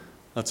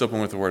Let's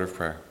open with a word of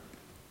prayer.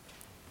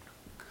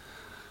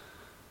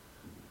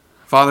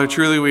 Father,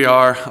 truly we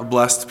are a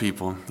blessed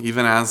people.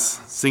 Even as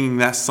singing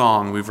that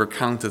song, we've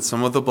recounted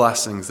some of the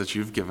blessings that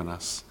you've given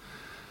us.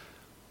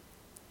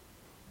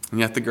 And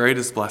yet the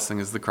greatest blessing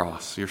is the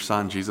cross, your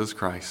Son, Jesus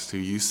Christ, who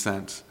you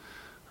sent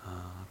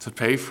to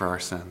pay for our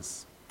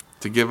sins,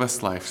 to give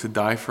us life, to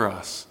die for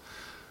us.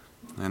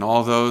 And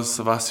all those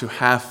of us who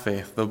have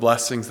faith, the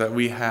blessings that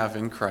we have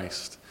in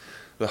Christ,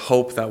 the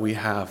hope that we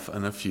have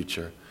in a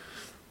future.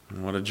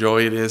 And what a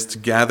joy it is to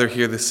gather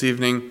here this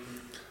evening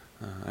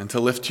and to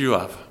lift you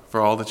up for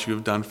all that you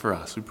have done for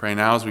us. We pray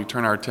now as we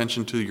turn our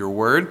attention to your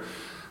word,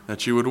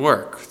 that you would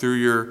work through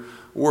your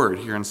word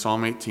here in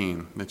Psalm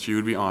 18, that you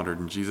would be honored.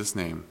 In Jesus'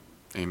 name,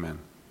 amen.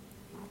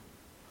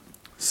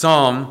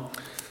 Psalm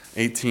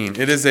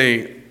 18. It is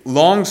a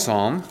long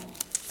psalm,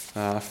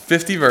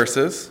 50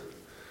 verses.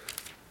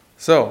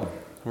 So,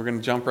 we're going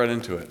to jump right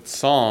into it.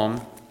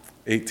 Psalm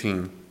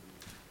 18.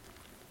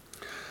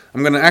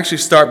 I'm going to actually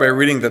start by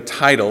reading the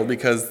title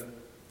because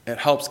it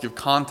helps give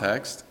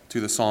context to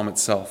the psalm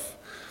itself.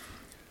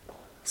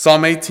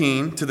 Psalm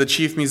 18, to the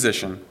chief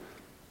musician.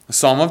 A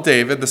psalm of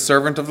David, the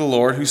servant of the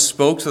Lord, who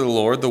spoke to the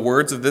Lord the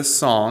words of this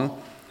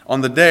song on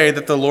the day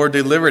that the Lord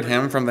delivered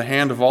him from the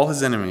hand of all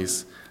his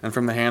enemies and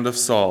from the hand of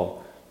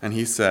Saul. And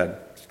he said,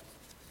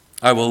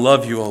 I will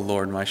love you, O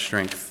Lord, my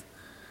strength.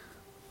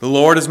 The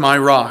Lord is my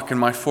rock and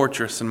my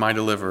fortress and my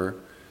deliverer,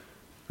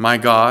 my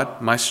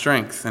God, my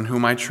strength, in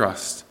whom I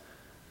trust,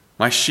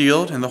 my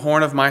shield and the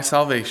horn of my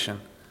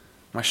salvation,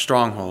 my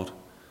stronghold.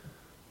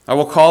 I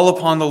will call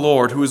upon the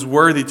Lord, who is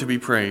worthy to be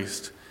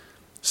praised.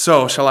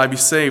 So shall I be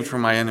saved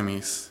from my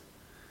enemies.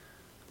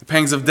 The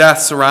pangs of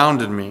death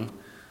surrounded me.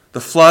 The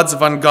floods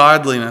of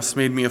ungodliness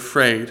made me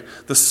afraid.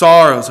 The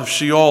sorrows of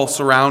Sheol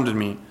surrounded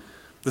me.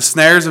 The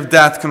snares of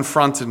death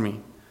confronted me.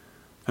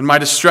 In my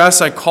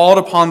distress I called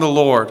upon the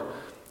Lord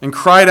and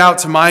cried out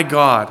to my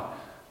God.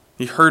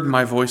 He heard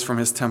my voice from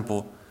his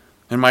temple,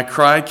 and my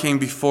cry came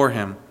before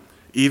him,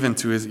 even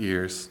to his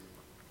ears.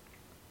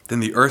 Then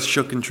the earth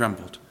shook and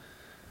trembled.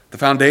 The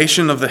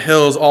foundation of the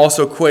hills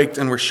also quaked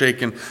and were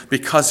shaken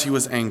because he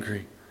was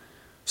angry.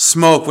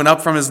 Smoke went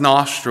up from his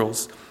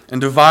nostrils, and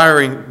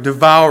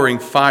devouring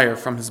fire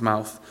from his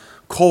mouth.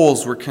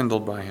 Coals were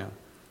kindled by him.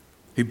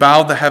 He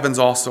bowed the heavens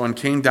also and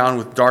came down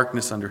with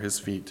darkness under his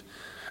feet.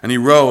 And he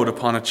rode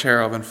upon a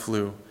cherub and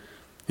flew.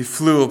 He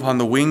flew upon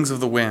the wings of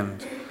the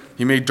wind.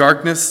 He made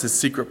darkness his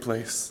secret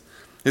place.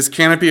 His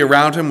canopy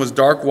around him was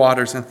dark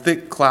waters and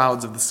thick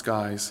clouds of the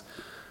skies.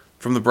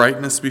 From the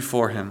brightness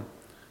before him,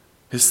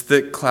 his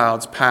thick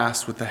clouds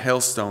passed with the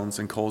hailstones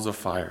and coals of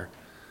fire.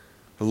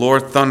 The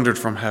Lord thundered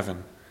from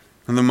heaven,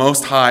 and the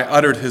Most High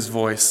uttered his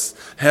voice,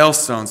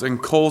 hailstones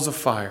and coals of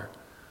fire.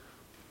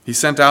 He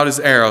sent out his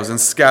arrows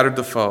and scattered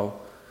the foe.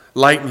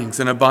 Lightnings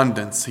in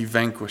abundance, he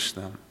vanquished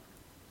them.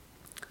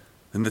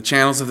 Then the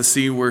channels of the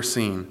sea were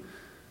seen.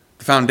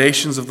 The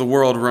foundations of the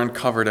world were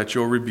uncovered at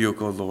your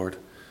rebuke, O Lord,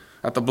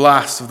 at the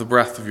blast of the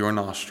breath of your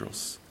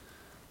nostrils.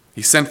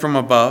 He sent from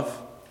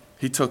above,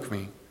 he took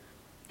me.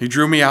 He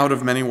drew me out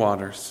of many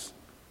waters.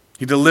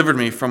 He delivered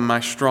me from my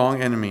strong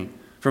enemy,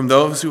 from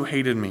those who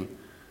hated me,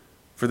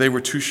 for they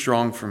were too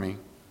strong for me.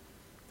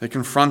 They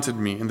confronted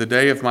me in the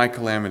day of my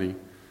calamity,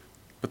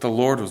 but the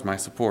Lord was my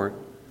support.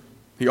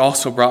 He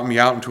also brought me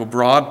out into a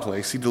broad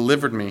place. He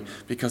delivered me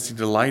because he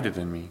delighted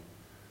in me.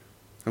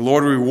 The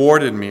Lord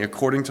rewarded me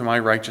according to my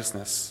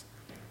righteousness.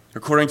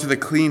 According to the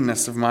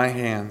cleanness of my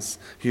hands,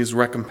 he has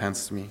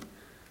recompensed me.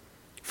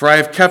 For I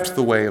have kept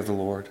the way of the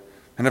Lord,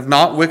 and have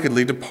not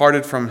wickedly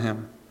departed from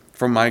him,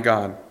 from my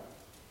God.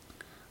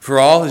 For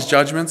all his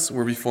judgments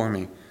were before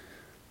me.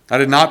 I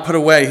did not put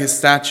away his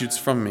statutes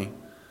from me.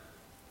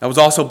 I was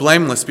also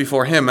blameless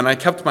before him, and I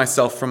kept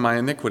myself from my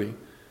iniquity.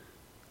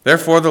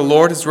 Therefore the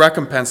Lord has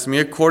recompensed me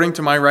according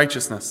to my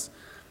righteousness,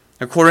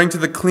 according to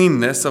the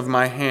cleanness of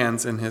my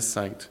hands in his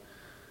sight.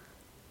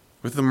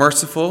 With the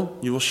merciful,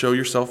 you will show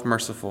yourself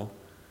merciful.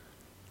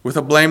 With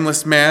a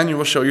blameless man, you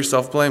will show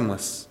yourself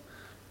blameless.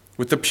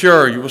 With the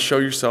pure, you will show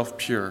yourself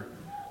pure.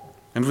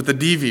 And with the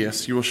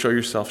devious, you will show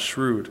yourself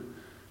shrewd.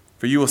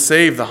 For you will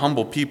save the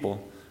humble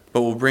people,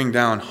 but will bring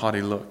down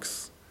haughty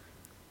looks.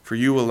 For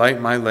you will light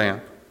my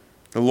lamp.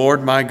 The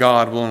Lord my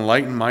God will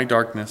enlighten my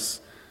darkness.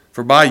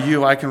 For by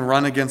you I can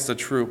run against a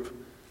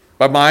troop.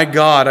 By my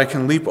God I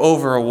can leap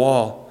over a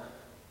wall.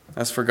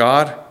 As for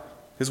God,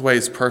 his way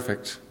is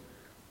perfect.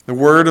 The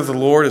word of the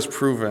Lord is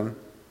proven.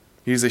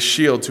 He is a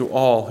shield to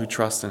all who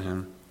trust in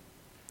him.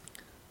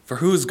 For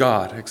who is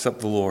God except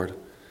the Lord?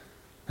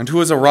 And who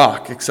is a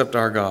rock except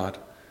our God?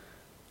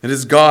 It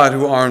is God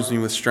who arms me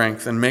with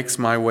strength and makes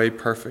my way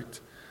perfect.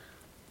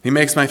 He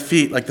makes my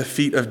feet like the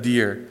feet of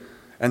deer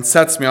and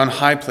sets me on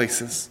high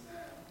places.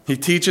 He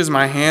teaches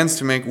my hands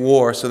to make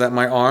war so that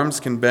my arms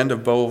can bend a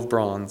bow of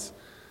bronze.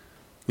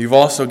 You've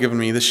also given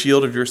me the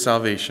shield of your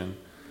salvation.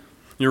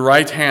 Your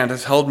right hand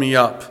has held me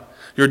up.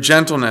 Your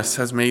gentleness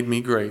has made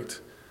me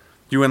great.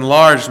 You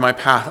enlarged my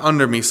path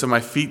under me so my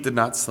feet did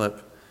not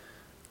slip.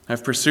 I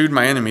have pursued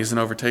my enemies and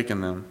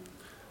overtaken them.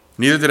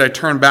 Neither did I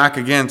turn back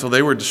again till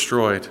they were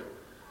destroyed.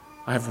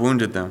 I have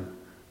wounded them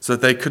so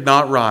that they could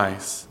not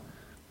rise.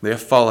 They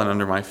have fallen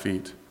under my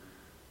feet.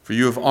 For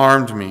you have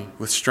armed me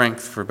with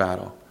strength for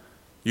battle.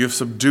 You have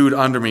subdued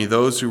under me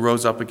those who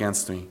rose up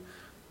against me.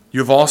 You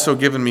have also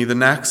given me the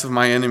necks of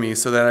my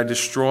enemies, so that I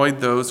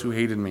destroyed those who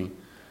hated me.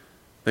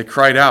 They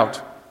cried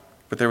out,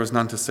 but there was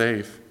none to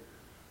save,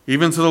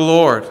 even to the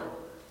Lord,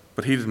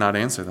 but he did not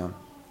answer them.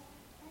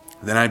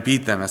 Then I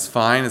beat them as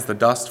fine as the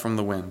dust from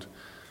the wind.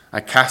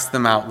 I cast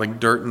them out like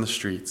dirt in the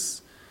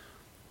streets.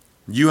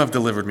 You have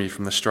delivered me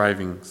from the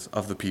strivings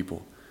of the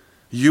people.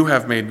 You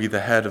have made me the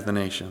head of the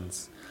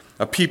nations.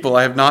 A people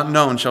I have not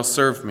known shall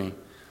serve me.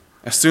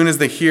 As soon as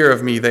they hear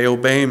of me, they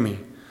obey me.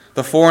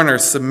 The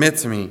foreigners submit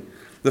to me.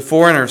 The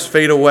foreigners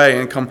fade away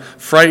and come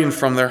frightened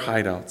from their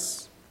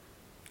hideouts.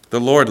 The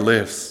Lord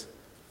lives.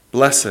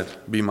 Blessed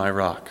be my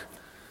rock.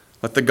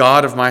 Let the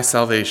God of my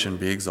salvation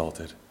be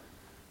exalted.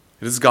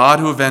 It is God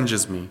who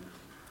avenges me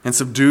and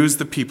subdues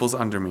the peoples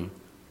under me.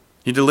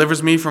 He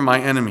delivers me from my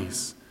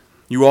enemies.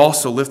 You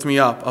also lift me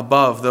up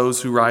above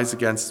those who rise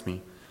against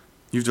me.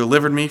 You've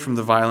delivered me from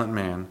the violent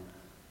man.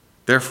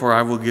 Therefore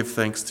I will give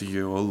thanks to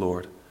you, O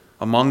Lord,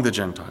 among the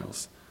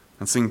Gentiles,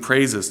 and sing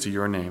praises to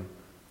your name.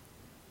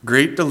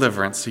 Great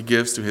deliverance he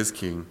gives to his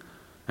king,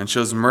 and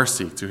shows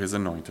mercy to his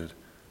anointed,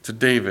 to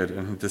David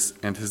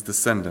and his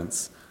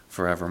descendants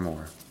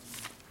forevermore.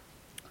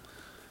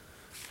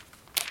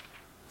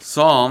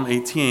 Psalm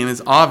 18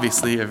 is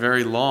obviously a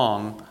very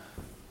long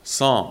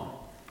psalm.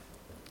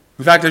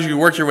 In fact, as you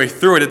work your way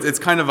through it, it's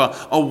kind of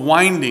a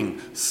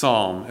winding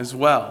psalm as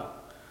well.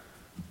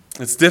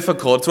 It's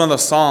difficult. It's one of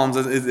those psalms.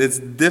 It's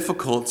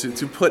difficult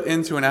to put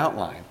into an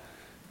outline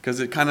because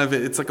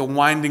it's like a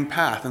winding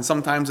path, and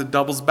sometimes it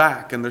doubles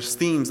back, and there's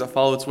themes that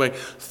follow its way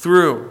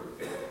through.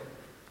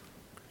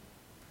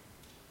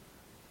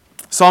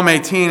 Psalm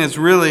 18 is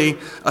really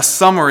a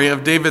summary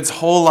of David's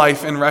whole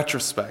life in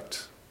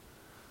retrospect.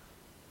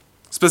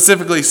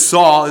 Specifically,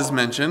 Saul is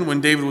mentioned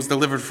when David was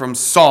delivered from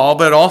Saul,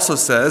 but it also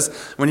says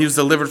when he was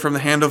delivered from the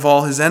hand of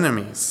all his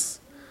enemies.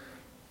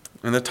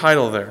 And the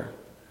title there.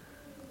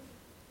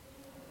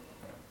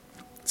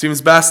 It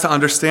seems best to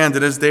understand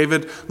that as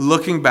David,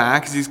 looking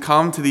back, as he's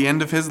come to the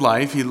end of his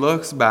life, he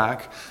looks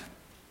back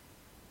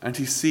and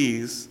he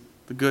sees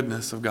the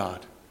goodness of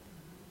God.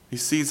 He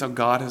sees how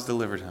God has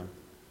delivered him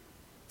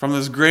from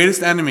those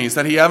greatest enemies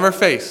that he ever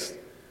faced,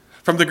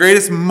 from the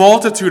greatest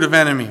multitude of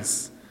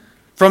enemies.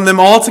 From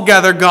them all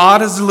together, God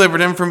has delivered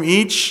him from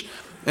each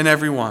and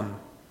every one.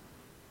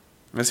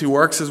 As he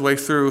works his way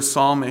through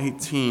Psalm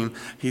 18,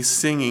 he's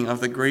singing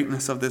of the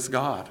greatness of this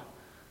God,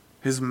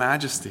 his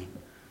majesty,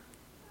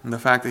 and the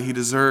fact that he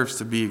deserves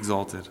to be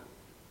exalted.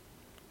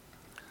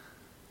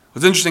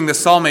 What's interesting, that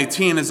Psalm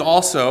 18 is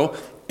also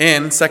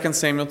in 2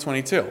 Samuel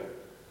 22.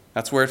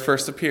 That's where it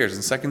first appears,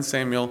 in 2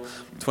 Samuel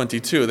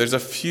 22. There's a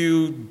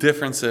few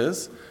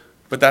differences,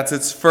 but that's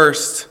its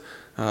first,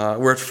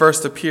 where it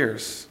first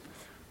appears.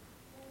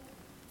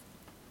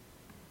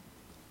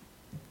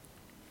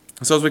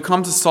 So as we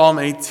come to Psalm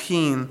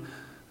 18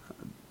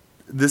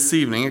 this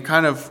evening, it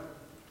kind of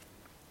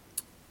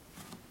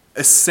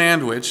is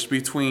sandwiched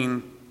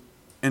between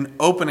an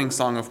opening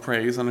song of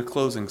praise and a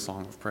closing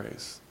song of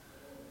praise.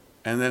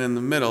 And then in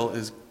the middle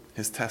is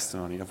his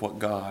testimony of what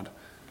God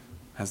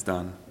has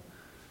done.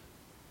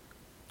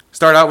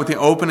 Start out with the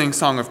opening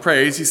song of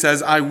praise. He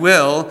says, I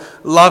will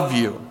love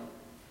you.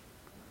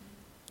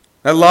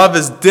 That love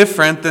is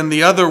different than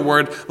the other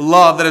word,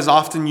 love, that is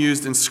often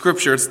used in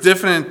Scripture. It's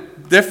different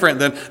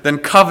than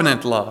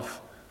covenant love.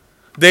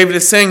 David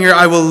is saying here,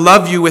 I will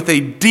love you with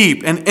a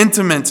deep and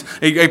intimate,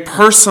 a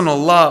personal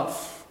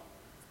love.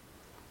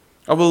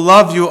 I will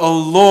love you, O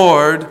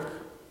Lord,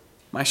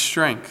 my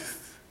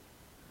strength.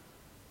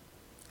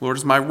 Lord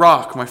is my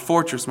rock, my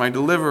fortress, my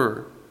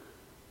deliverer.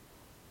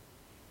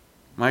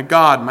 My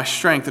God, my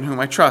strength in whom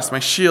I trust, my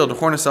shield, the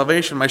horn of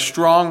salvation, my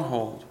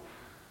stronghold.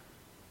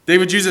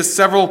 David uses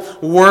several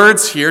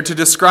words here to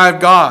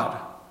describe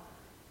God.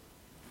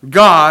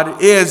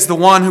 God is the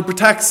one who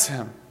protects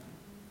him.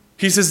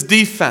 He's his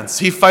defense.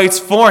 He fights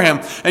for him.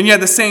 And yet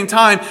at the same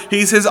time,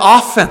 he's his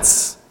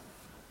offense.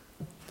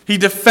 He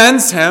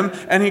defends him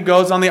and he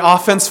goes on the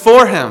offense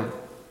for him.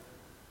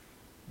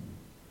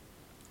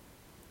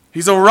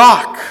 He's a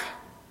rock.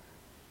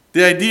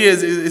 The idea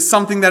is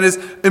something that is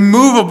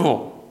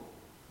immovable.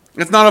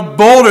 It's not a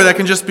boulder that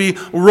can just be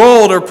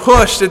rolled or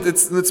pushed.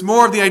 It's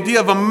more of the idea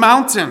of a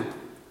mountain.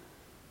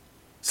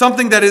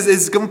 Something that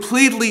is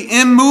completely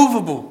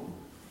immovable.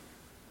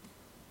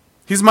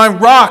 He's my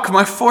rock,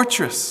 my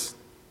fortress.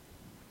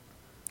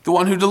 The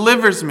one who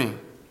delivers me.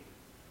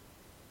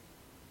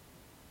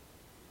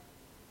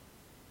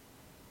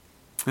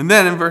 And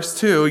then in verse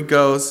 2 he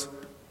goes,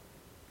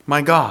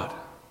 my God.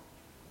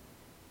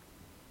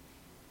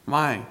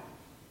 My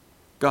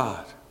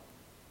God.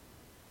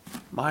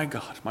 My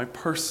God, my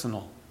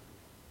personal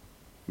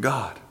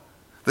God.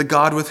 The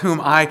God with whom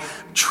I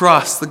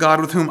trust, the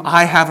God with whom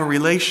I have a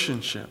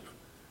relationship.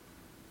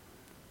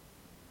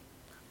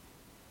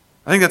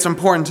 I think that's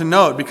important to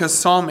note because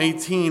Psalm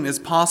 18 is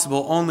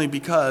possible only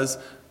because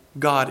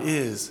God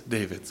is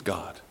David's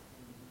God.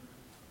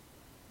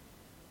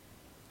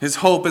 His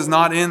hope is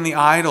not in the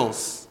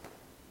idols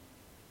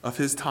of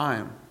his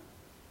time,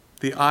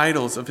 the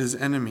idols of his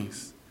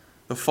enemies,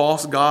 the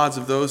false gods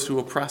of those who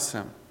oppress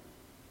him.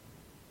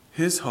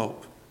 His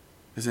hope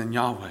is in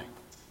Yahweh,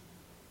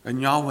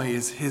 and Yahweh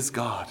is his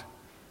God.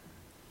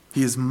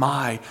 He is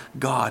my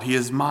God. He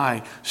is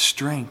my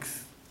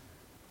strength.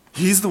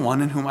 He's the one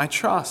in whom I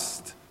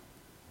trust.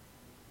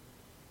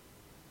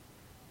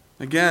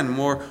 Again,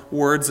 more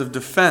words of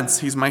defense.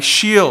 He's my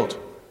shield.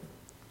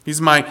 He's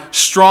my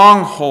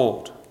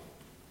stronghold.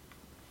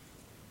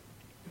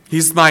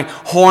 He's my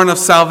horn of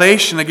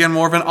salvation. Again,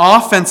 more of an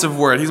offensive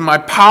word. He's my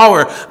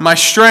power, my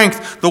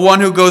strength, the one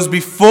who goes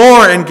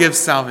before and gives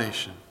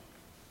salvation.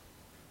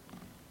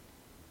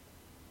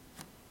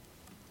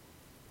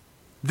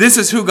 This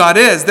is who God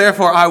is.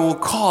 Therefore, I will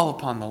call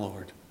upon the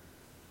Lord.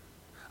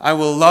 I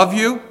will love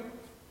you,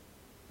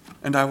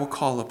 and I will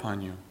call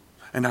upon you,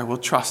 and I will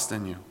trust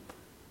in you.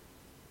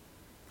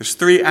 There's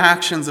three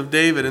actions of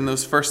David in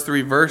those first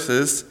three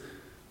verses,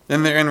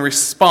 and they're in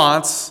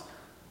response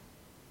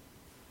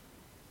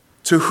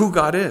to who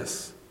God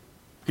is.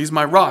 He's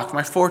my rock,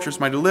 my fortress,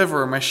 my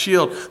deliverer, my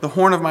shield, the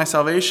horn of my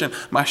salvation,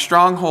 my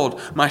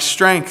stronghold, my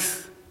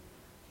strength.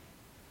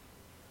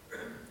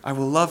 I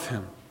will love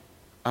him.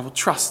 I will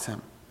trust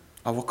him.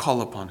 I will call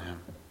upon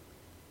him.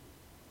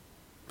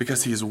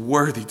 Because he is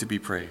worthy to be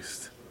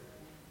praised.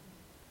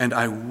 And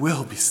I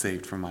will be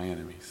saved from my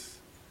enemies.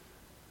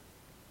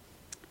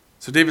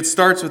 So David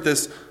starts with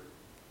this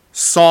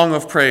song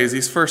of praise.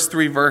 These first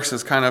three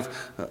verses, kind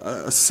of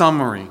a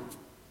summary.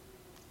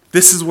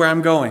 This is where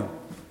I'm going.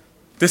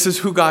 This is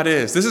who God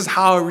is. This is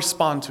how I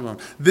respond to him.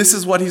 This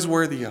is what he's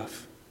worthy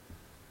of.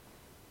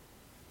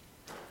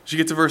 As you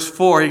get to verse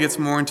 4, he gets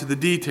more into the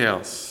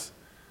details.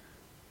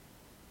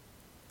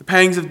 The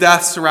pangs of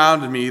death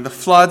surrounded me. The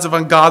floods of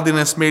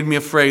ungodliness made me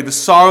afraid. The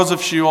sorrows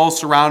of Sheol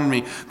surrounded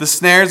me. The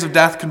snares of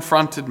death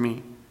confronted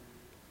me.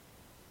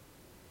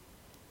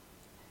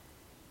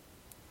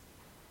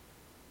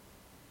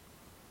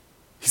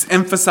 He's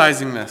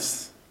emphasizing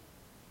this.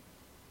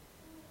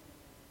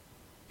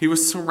 He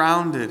was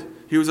surrounded.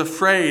 He was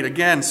afraid.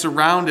 Again,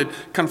 surrounded,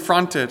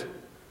 confronted.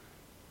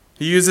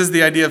 He uses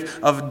the idea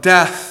of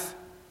death,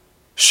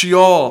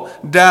 Sheol,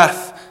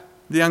 death,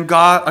 the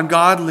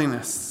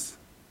ungodliness.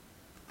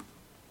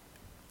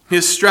 He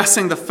is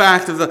stressing the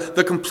fact of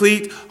the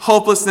complete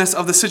hopelessness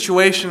of the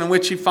situation in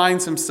which he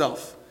finds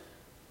himself.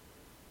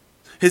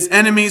 His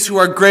enemies who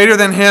are greater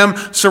than him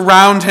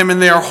surround him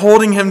and they are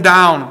holding him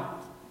down.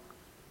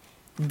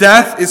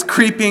 Death is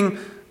creeping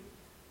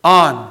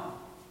on.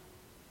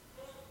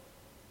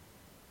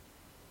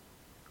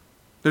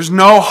 There's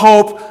no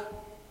hope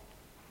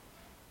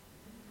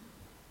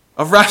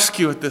of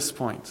rescue at this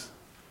point.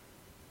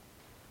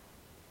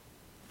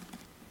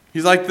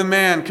 He's like the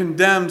man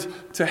condemned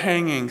to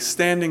hanging,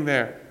 standing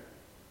there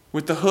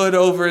with the hood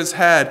over his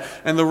head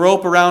and the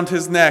rope around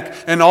his neck,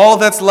 and all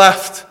that's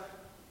left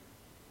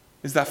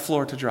is that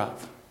floor to drop.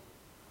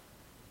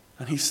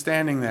 And he's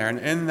standing there, and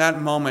in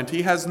that moment,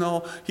 he has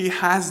no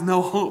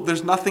hope.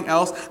 There's nothing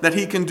else that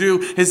he can do.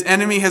 His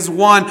enemy has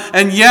won,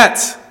 and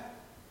yet,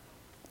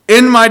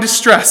 in my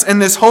distress, in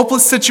this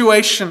hopeless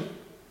situation,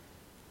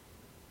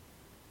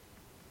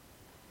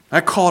 I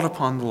called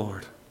upon the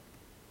Lord.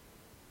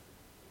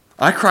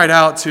 I cried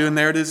out to, and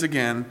there it is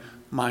again,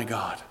 my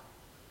God.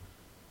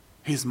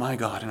 He's my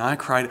God, and I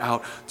cried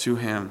out to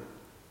him.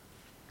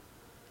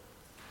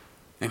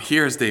 And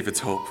here's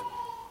David's hope.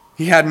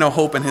 He had no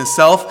hope in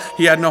himself.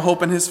 He had no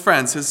hope in his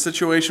friends. His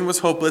situation was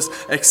hopeless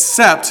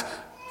except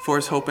for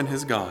his hope in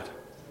his God.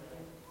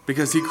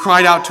 Because he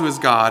cried out to his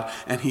God,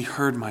 and he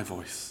heard my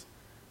voice.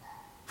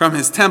 From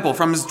his temple,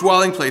 from his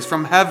dwelling place,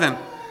 from heaven,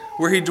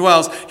 where he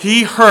dwells,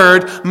 he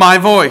heard my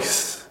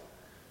voice.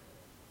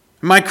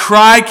 My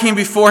cry came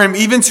before him,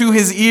 even to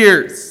his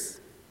ears.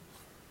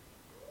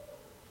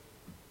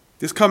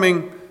 This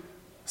coming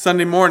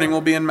Sunday morning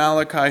will be in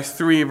Malachi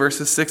 3,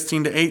 verses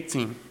 16 to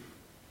 18.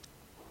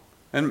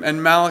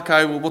 And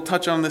Malachi, we'll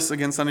touch on this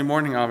again Sunday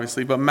morning,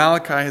 obviously, but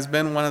Malachi has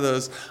been one of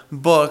those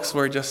books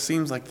where it just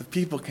seems like the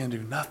people can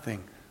do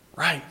nothing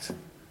right.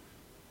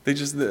 They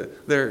just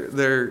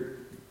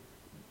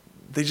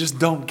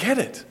don't get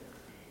it.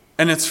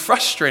 And it's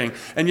frustrating.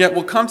 And yet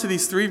we'll come to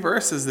these three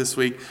verses this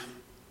week.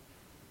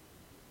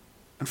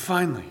 And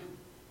finally,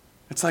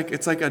 it's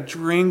like a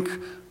drink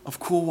of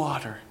cool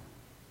water.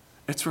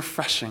 It's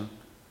refreshing.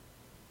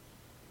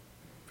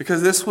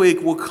 Because this week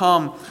we'll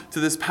come to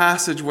this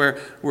passage where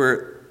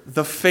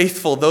the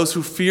faithful, those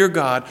who fear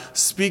God,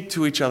 speak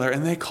to each other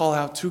and they call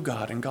out to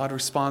God and God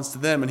responds to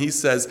them and he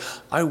says,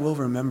 I will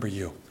remember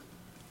you.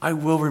 I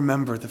will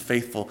remember the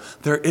faithful.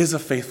 There is a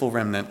faithful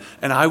remnant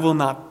and I will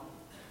not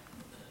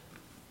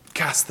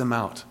cast them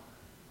out.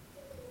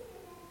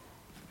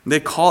 They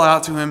call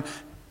out to him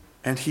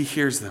and he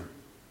hears them.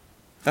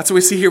 That's what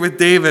we see here with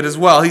David as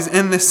well. He's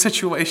in this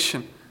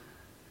situation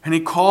and he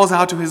calls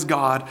out to his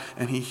God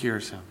and he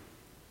hears him.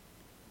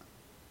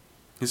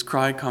 His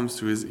cry comes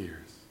to his ears.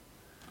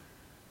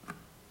 In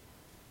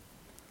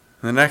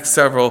the next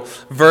several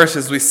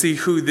verses, we see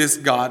who this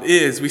God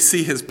is. We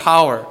see his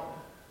power.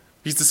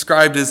 He's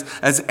described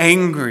as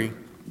angry.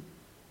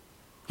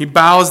 He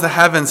bows the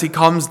heavens. He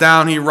comes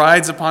down. He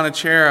rides upon a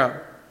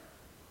cherub.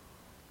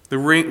 The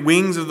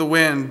wings of the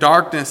wind.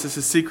 Darkness is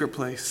his secret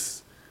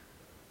place.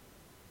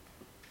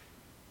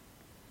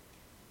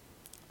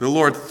 The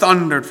Lord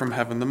thundered from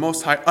heaven. The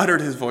Most High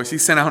uttered his voice. He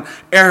sent out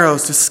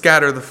arrows to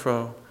scatter the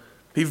foe.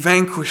 He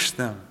vanquished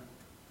them.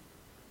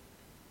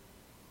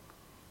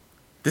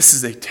 This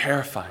is a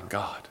terrifying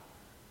God.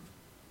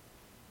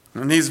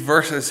 In these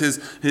verses,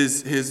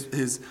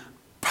 his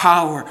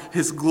power,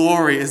 his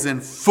glory is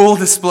in full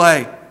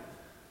display.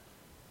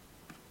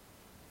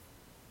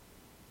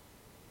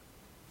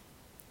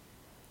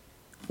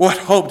 What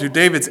hope do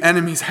David's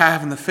enemies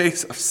have in the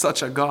face of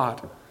such a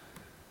God?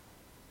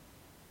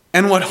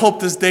 And what hope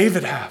does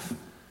David have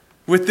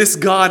with this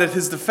God at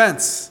his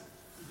defense?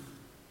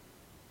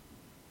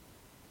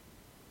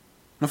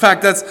 In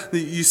fact,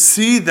 you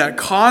see that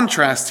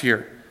contrast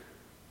here.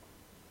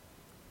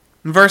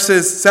 In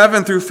verses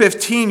 7 through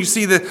 15, you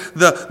see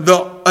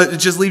it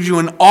just leaves you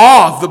in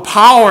awe of the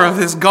power of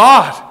this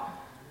God.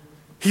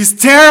 He's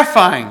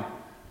terrifying.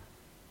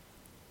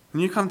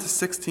 And you come to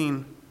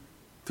 16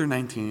 through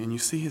 19, and you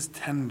see his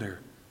tender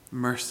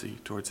mercy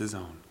towards his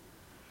own.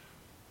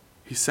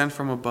 He sent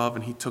from above,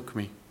 and he took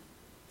me.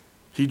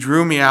 He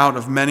drew me out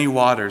of many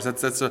waters.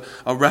 That's a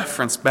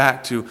reference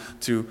back to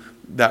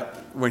that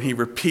when he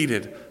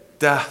repeated,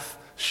 death,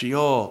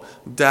 Sheol,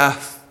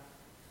 death.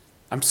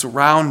 I'm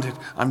surrounded.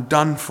 I'm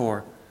done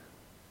for.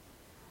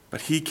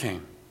 But he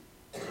came.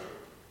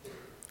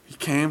 He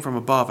came from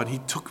above, and he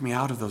took me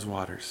out of those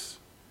waters.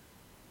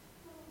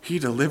 He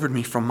delivered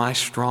me from my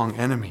strong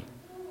enemy,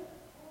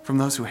 from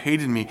those who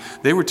hated me.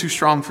 They were too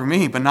strong for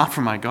me, but not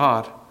for my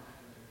God.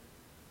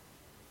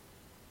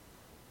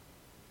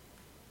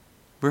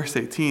 Verse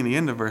 18, the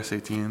end of verse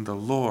 18, the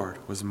Lord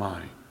was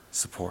my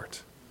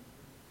support.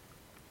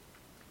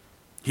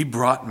 He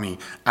brought me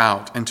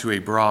out into a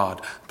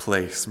broad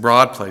place.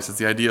 Broad place is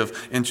the idea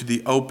of into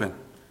the open.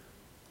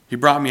 He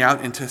brought me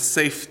out into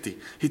safety.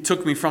 He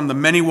took me from the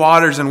many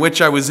waters in which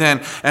I was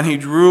in, and he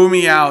drew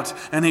me out,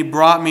 and he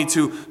brought me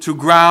to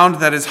ground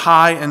that is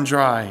high and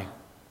dry.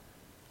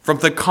 From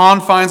the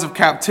confines of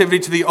captivity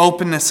to the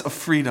openness of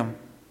freedom.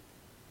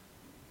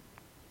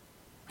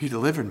 He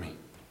delivered me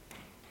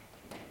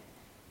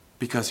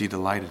because he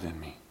delighted in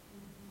me.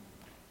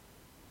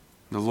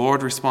 The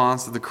Lord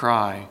responds to the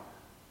cry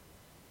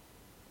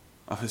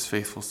of his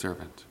faithful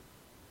servant.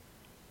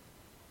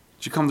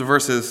 As you come to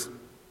verses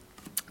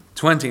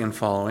 20 and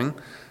following,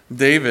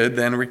 David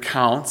then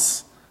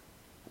recounts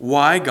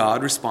why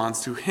God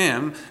responds to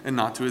him and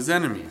not to his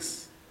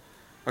enemies.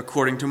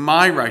 According to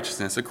my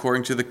righteousness,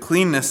 according to the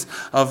cleanness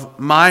of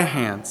my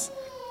hands.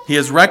 He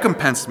has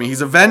recompensed me.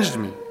 He's avenged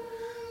me.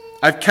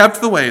 I've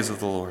kept the ways of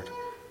the Lord.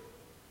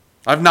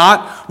 I've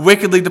not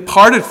wickedly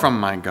departed from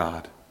my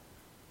God.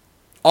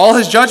 All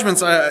his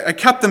judgments, I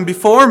kept them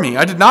before me.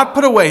 I did not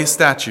put away his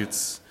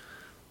statutes.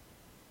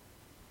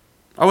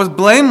 I was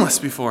blameless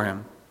before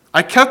him.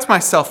 I kept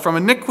myself from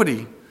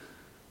iniquity.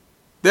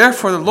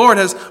 Therefore the Lord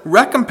has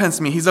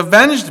recompensed me. He's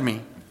avenged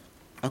me.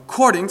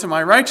 According to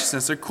my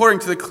righteousness, according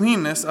to the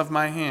cleanness of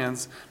my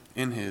hands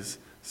in his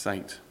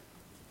sight.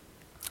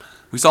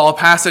 We saw a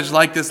passage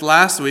like this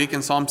last week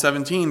in Psalm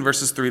 17,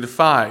 verses 3 to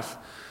 5.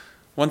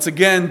 Once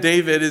again,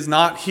 David is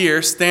not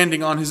here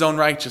standing on his own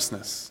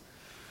righteousness.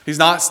 He's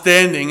not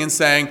standing and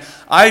saying,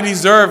 I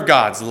deserve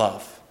God's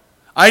love.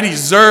 I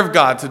deserve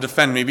God to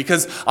defend me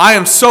because I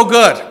am so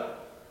good.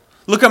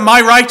 Look at my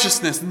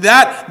righteousness.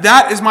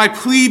 That is my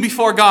plea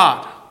before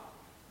God.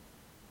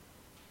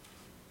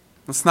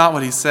 That's not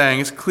what he's saying.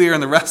 It's clear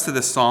in the rest of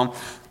this psalm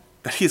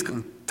that he's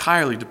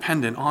entirely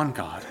dependent on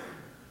God.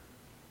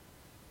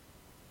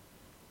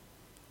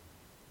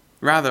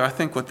 Rather, I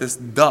think what this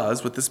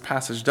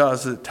passage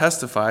does, is it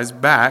testifies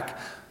back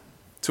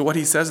to what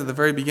he says at the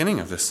very beginning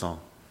of this psalm.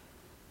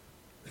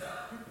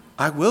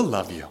 I will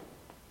love you.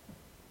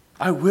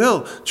 I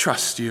will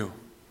trust you.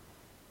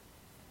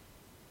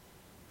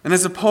 And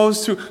as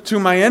opposed to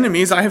my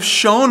enemies, I have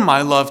shown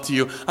my love to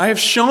you. I have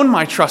shown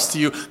my trust to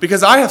you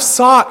because I have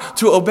sought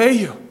to obey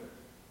you.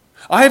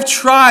 I have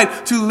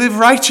tried to live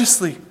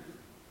righteously,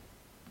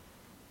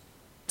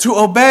 to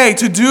obey,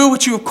 to do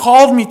what you have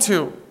called me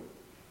to.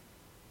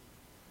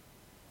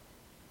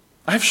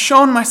 I have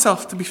shown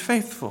myself to be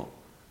faithful.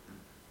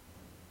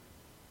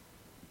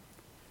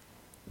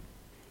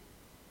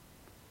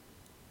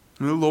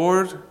 And the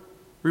Lord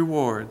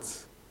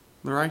rewards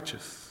the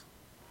righteous.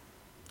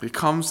 He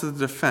comes to the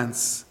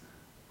defense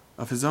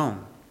of his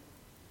own.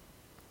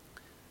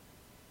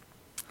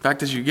 In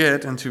fact, as you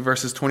get into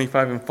verses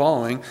 25 and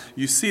following,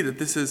 you see that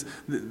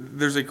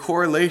there's a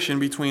correlation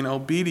between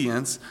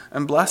obedience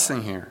and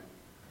blessing here.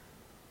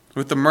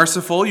 With the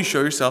merciful, you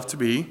show yourself to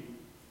be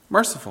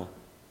merciful.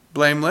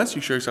 Blameless,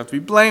 you show yourself to be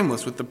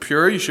blameless. With the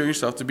pure, you show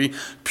yourself to be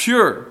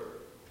pure.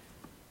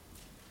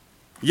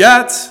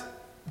 Yet,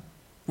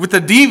 with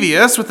the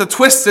devious, with the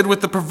twisted,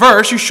 with the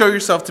perverse, you show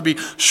yourself to be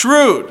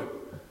shrewd.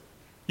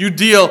 You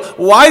deal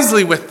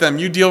wisely with them.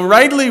 You deal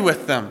rightly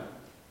with them.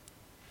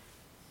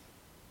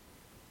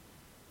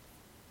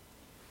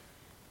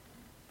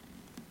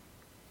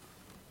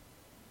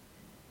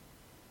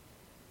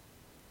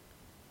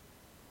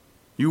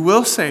 You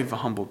will save the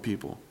humble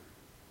people.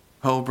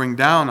 I will bring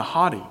down the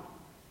haughty,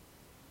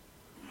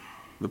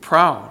 the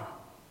proud.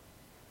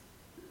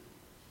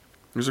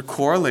 There's a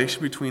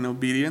correlation between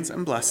obedience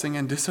and blessing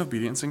and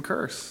disobedience and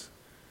curse.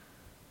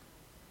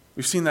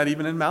 We've seen that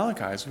even in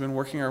Malachi as we've been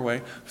working our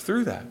way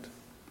through that.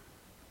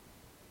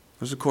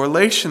 There's a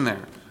correlation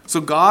there.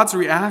 So God's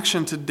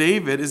reaction to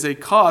David is a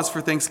cause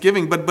for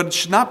thanksgiving, but it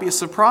should not be a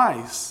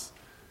surprise.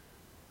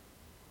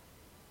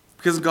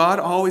 Because God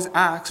always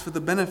acts for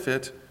the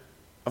benefit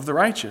of the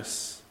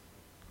righteous.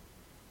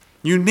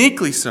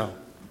 Uniquely so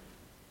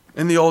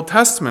in the Old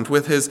Testament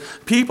with his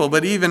people,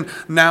 but even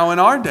now in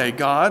our day,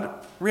 God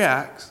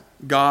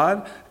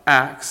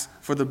acts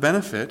for the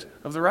benefit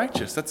of the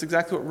righteous. That's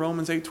exactly what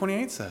Romans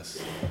 8:28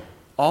 says.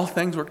 All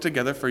things work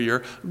together for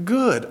your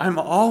good. I'm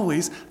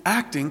always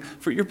acting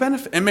for your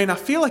benefit. It may not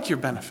feel like your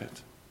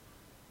benefit.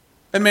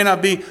 It may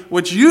not be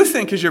what you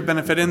think is your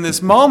benefit in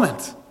this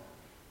moment,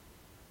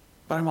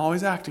 but I'm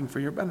always acting for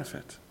your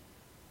benefit.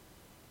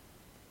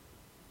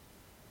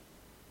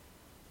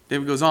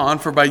 David goes on,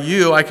 for by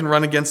you I can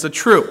run against a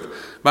troop.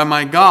 By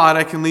my God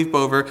I can leap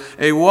over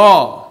a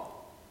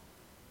wall.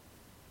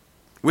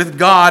 With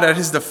God at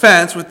his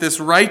defense, with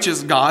this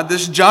righteous God,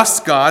 this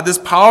just God, this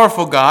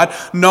powerful God,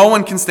 no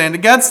one can stand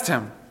against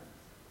him.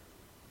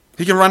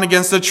 He can run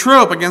against a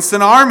troop, against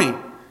an army.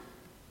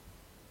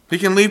 He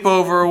can leap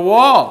over a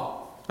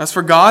wall. As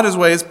for God, his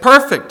way is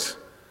perfect.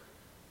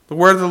 The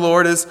word of the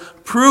Lord is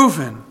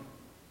proven.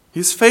 He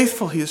is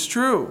faithful, he is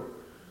true.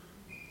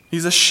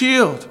 He's a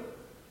shield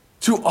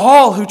to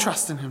all who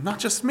trust in him. Not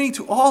just me,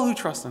 to all who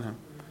trust in him.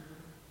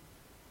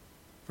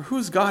 For who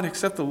is God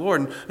except the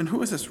Lord? And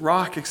who is this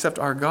rock except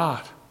our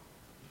God?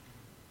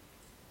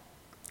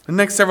 The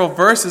next several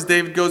verses,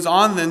 David goes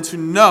on then to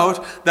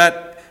note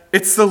that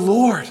it's the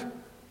Lord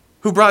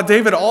who brought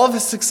David all of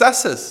his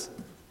successes.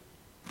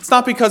 It's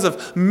not because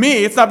of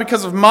me. It's not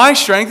because of my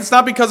strength. It's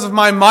not because of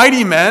my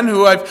mighty men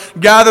who I've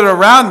gathered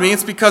around me.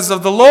 It's because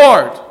of the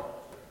Lord.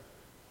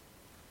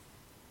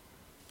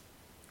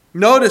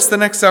 Notice the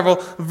next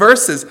several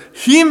verses.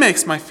 He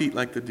makes my feet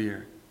like the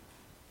deer.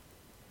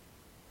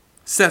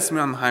 Sets me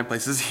on the high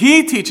places.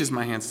 He teaches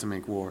my hands to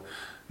make war.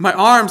 My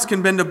arms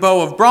can bend a bow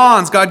of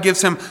bronze. God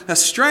gives him a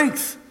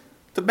strength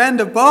to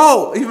bend a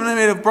bow, even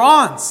made of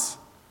bronze.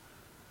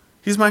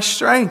 He's my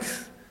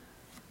strength.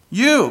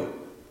 You.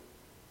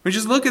 We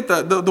just look at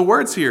the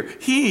words here.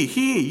 He,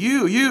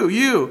 you,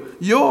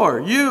 your,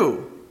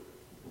 you.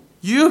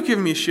 You give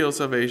me a shield of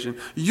salvation.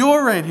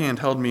 Your right hand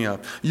held me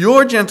up.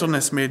 Your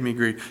gentleness made me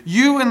great.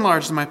 You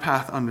enlarged my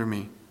path under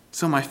me,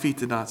 so my feet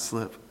did not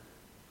slip.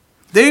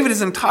 David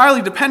is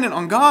entirely dependent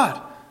on God.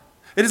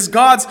 It is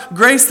God's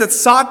grace that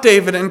sought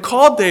David and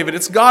called David.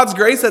 It's God's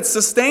grace that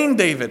sustained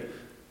David.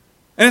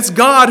 And it's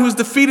God who's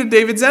defeated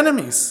David's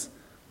enemies.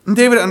 And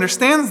David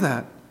understands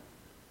that.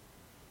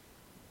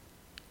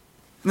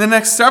 In the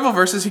next several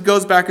verses, he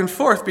goes back and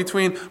forth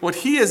between what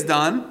he has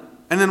done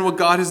and then what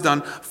God has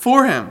done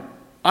for him.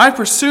 I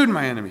pursued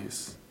my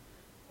enemies.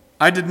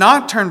 I did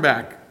not turn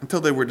back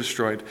until they were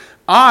destroyed.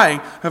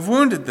 I have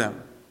wounded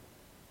them.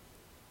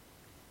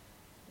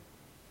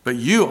 But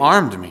you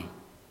armed me.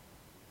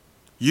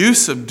 You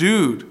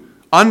subdued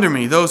under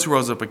me those who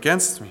rose up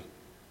against me.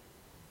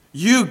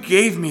 You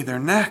gave me their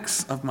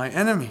necks of my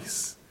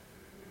enemies.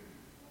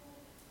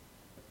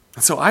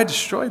 And so I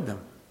destroyed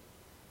them.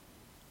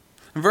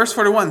 In verse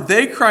 41,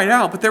 they cried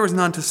out, but there was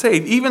none to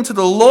save. Even to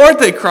the Lord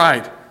they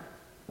cried,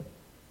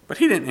 but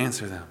he didn't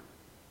answer them.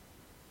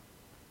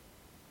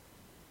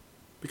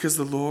 Because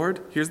the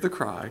Lord hears the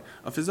cry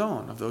of his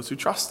own, of those who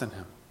trust in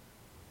him.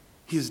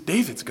 He is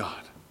David's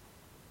God.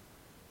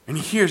 And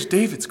he hears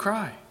David's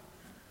cry.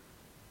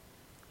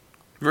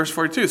 Verse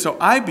 42, so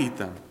I beat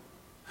them.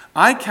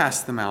 I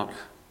cast them out.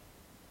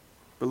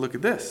 But look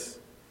at this.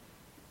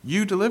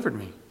 You delivered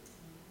me.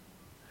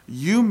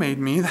 You made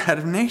me the head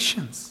of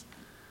nations.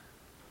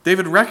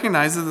 David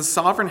recognizes the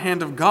sovereign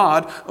hand of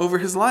God over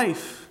his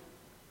life.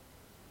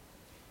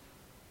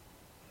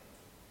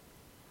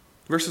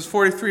 Verses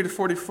 43 to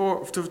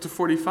 44 to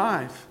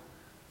 45.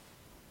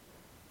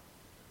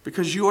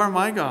 Because you are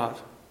my God,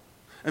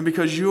 and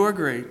because you are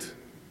great,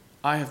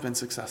 I have been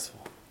successful.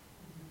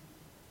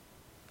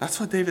 That's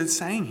what David's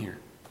saying here.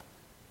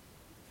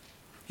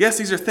 Yes,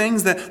 these are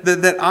things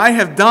that I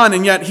have done,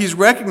 and yet he's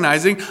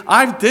recognizing,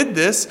 I did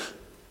this,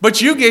 but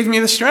you gave me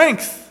the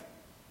strength.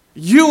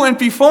 You went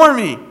before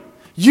me.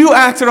 You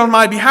acted on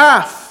my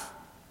behalf.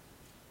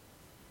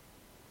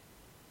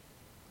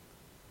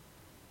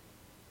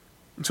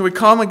 And so we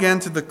come again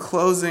to the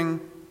closing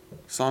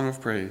song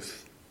of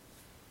praise.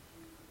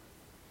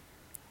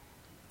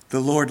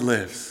 The Lord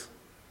lives.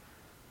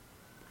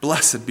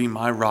 Blessed be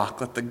my rock.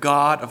 Let the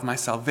God of my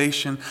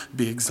salvation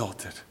be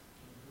exalted.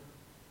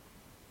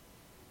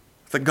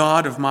 The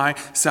God of my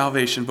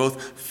salvation,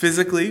 both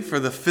physically for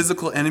the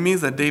physical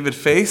enemies that David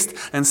faced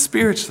and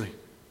spiritually.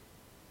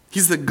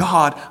 He's the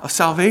God of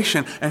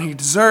salvation, and he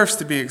deserves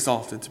to be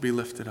exalted, to be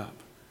lifted up.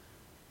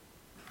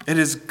 It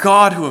is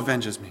God who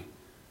avenges me.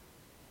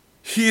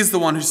 He is the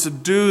one who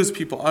subdues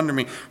people under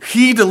me.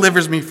 He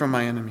delivers me from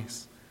my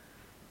enemies.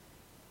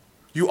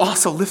 You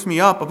also lift me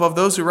up above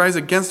those who rise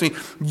against me.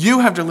 You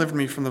have delivered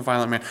me from the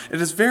violent man.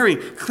 It is very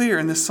clear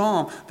in this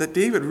psalm that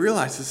David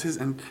realizes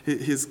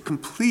his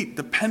complete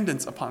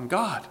dependence upon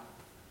God.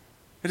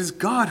 It is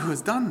God who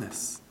has done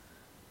this.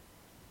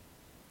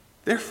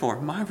 Therefore,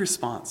 my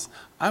response,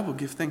 I will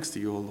give thanks to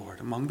you, O Lord,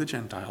 among the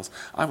Gentiles.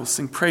 I will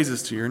sing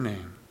praises to your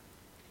name.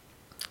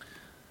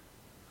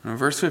 And in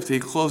verse 50, he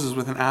closes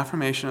with an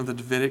affirmation of the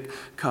Davidic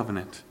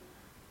covenant.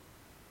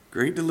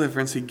 Great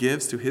deliverance he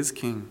gives to his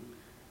king.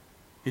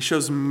 He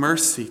shows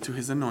mercy to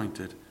his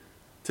anointed,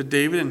 to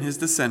David and his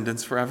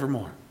descendants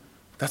forevermore.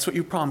 That's what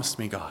you promised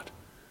me, God.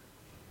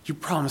 You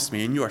promised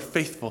me, and you are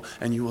faithful,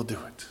 and you will do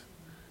it.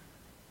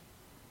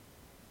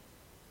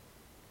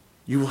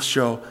 You will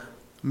show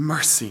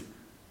mercy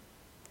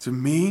to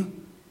me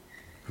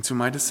and to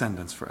my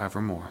descendants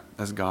forevermore,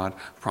 as God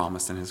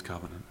promised in his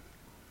covenant.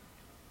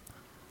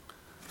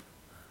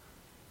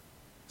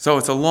 So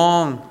it's a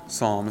long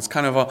psalm. It's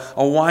kind of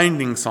a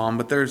winding psalm,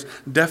 but there's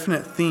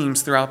definite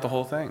themes throughout the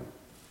whole thing.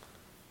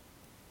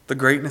 The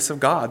greatness of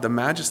God, the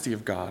majesty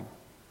of God,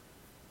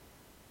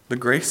 the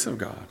grace of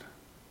God.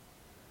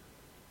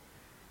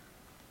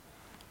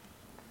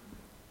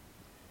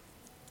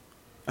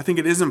 I think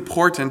it is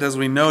important, as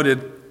we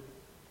noted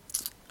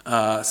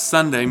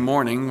Sunday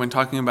morning when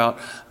talking about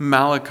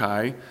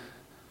Malachi,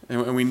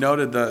 and we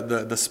noted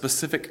the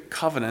specific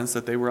covenants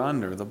that they were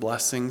under, the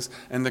blessings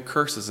and the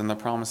curses and the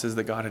promises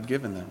that God had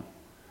given them.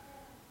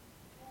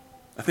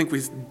 I think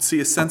we see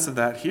a sense of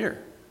that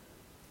here.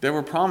 There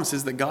were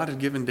promises that God had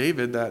given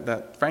David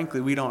that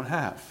frankly, we don't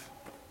have.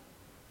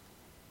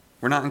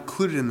 We're not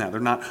included in that. They're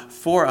not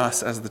for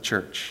us as the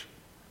church.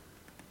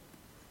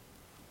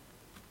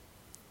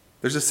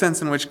 There's a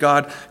sense in which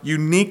God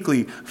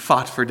uniquely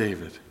fought for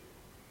David.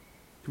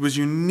 He was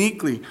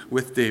uniquely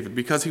with David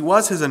because he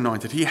was his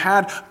anointed. He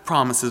had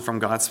promises from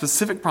God,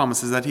 specific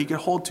promises that he could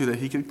hold to, that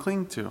he could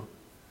cling to.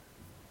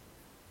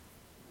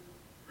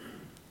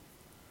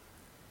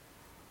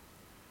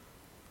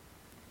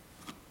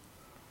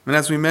 And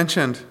as we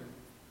mentioned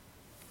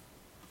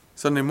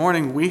Sunday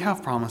morning, we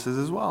have promises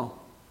as well.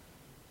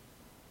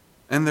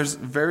 And there's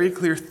very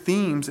clear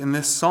themes in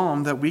this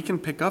psalm that we can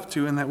pick up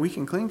to and that we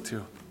can cling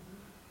to.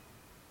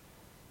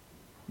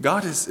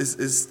 God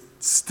is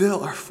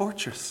still our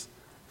fortress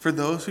for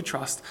those who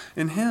trust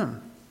in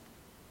him.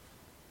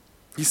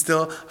 He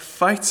still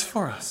fights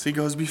for us. He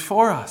goes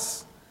before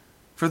us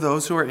for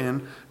those who are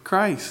in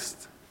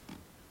Christ.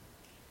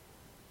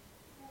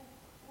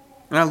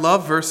 And I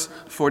love verse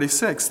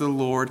 46. The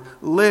Lord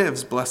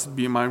lives. Blessed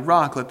be my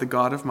rock. Let the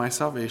God of my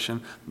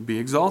salvation be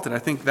exalted. I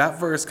think that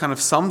verse kind of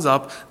sums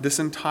up this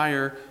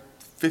entire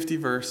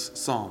 50-verse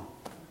psalm.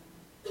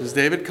 As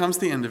David comes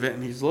to the end of it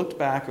and he's looked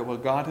back at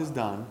what God has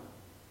done.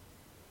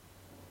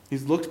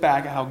 He's looked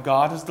back at how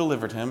God has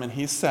delivered him, and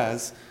he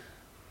says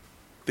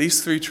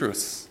these three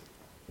truths.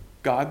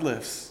 God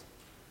lives.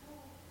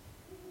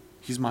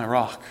 He's my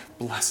rock.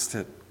 Blessed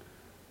it.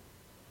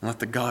 And let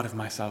the God of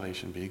my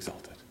salvation be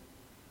exalted.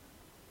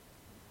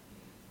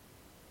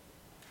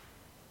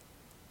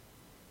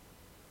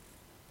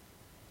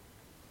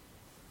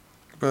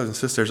 Brothers and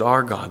sisters,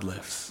 our God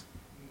lives.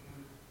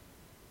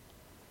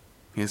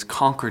 He has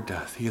conquered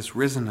death. He has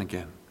risen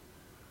again.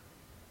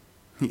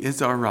 He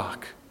is our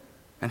rock.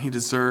 And he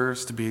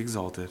deserves to be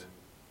exalted.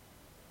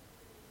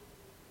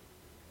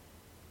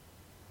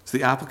 So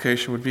the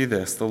application would be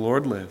this: the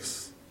Lord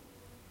lives.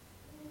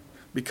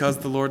 Because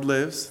the Lord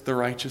lives, the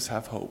righteous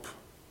have hope.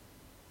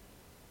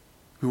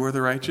 Who are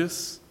the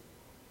righteous?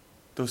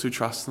 Those who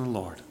trust in the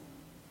Lord.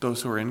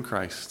 Those who are in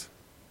Christ.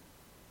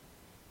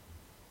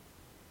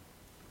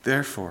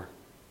 Therefore,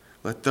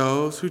 let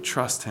those who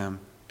trust him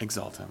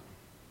exalt him.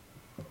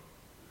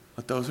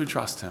 Let those who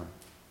trust him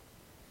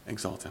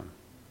exalt him.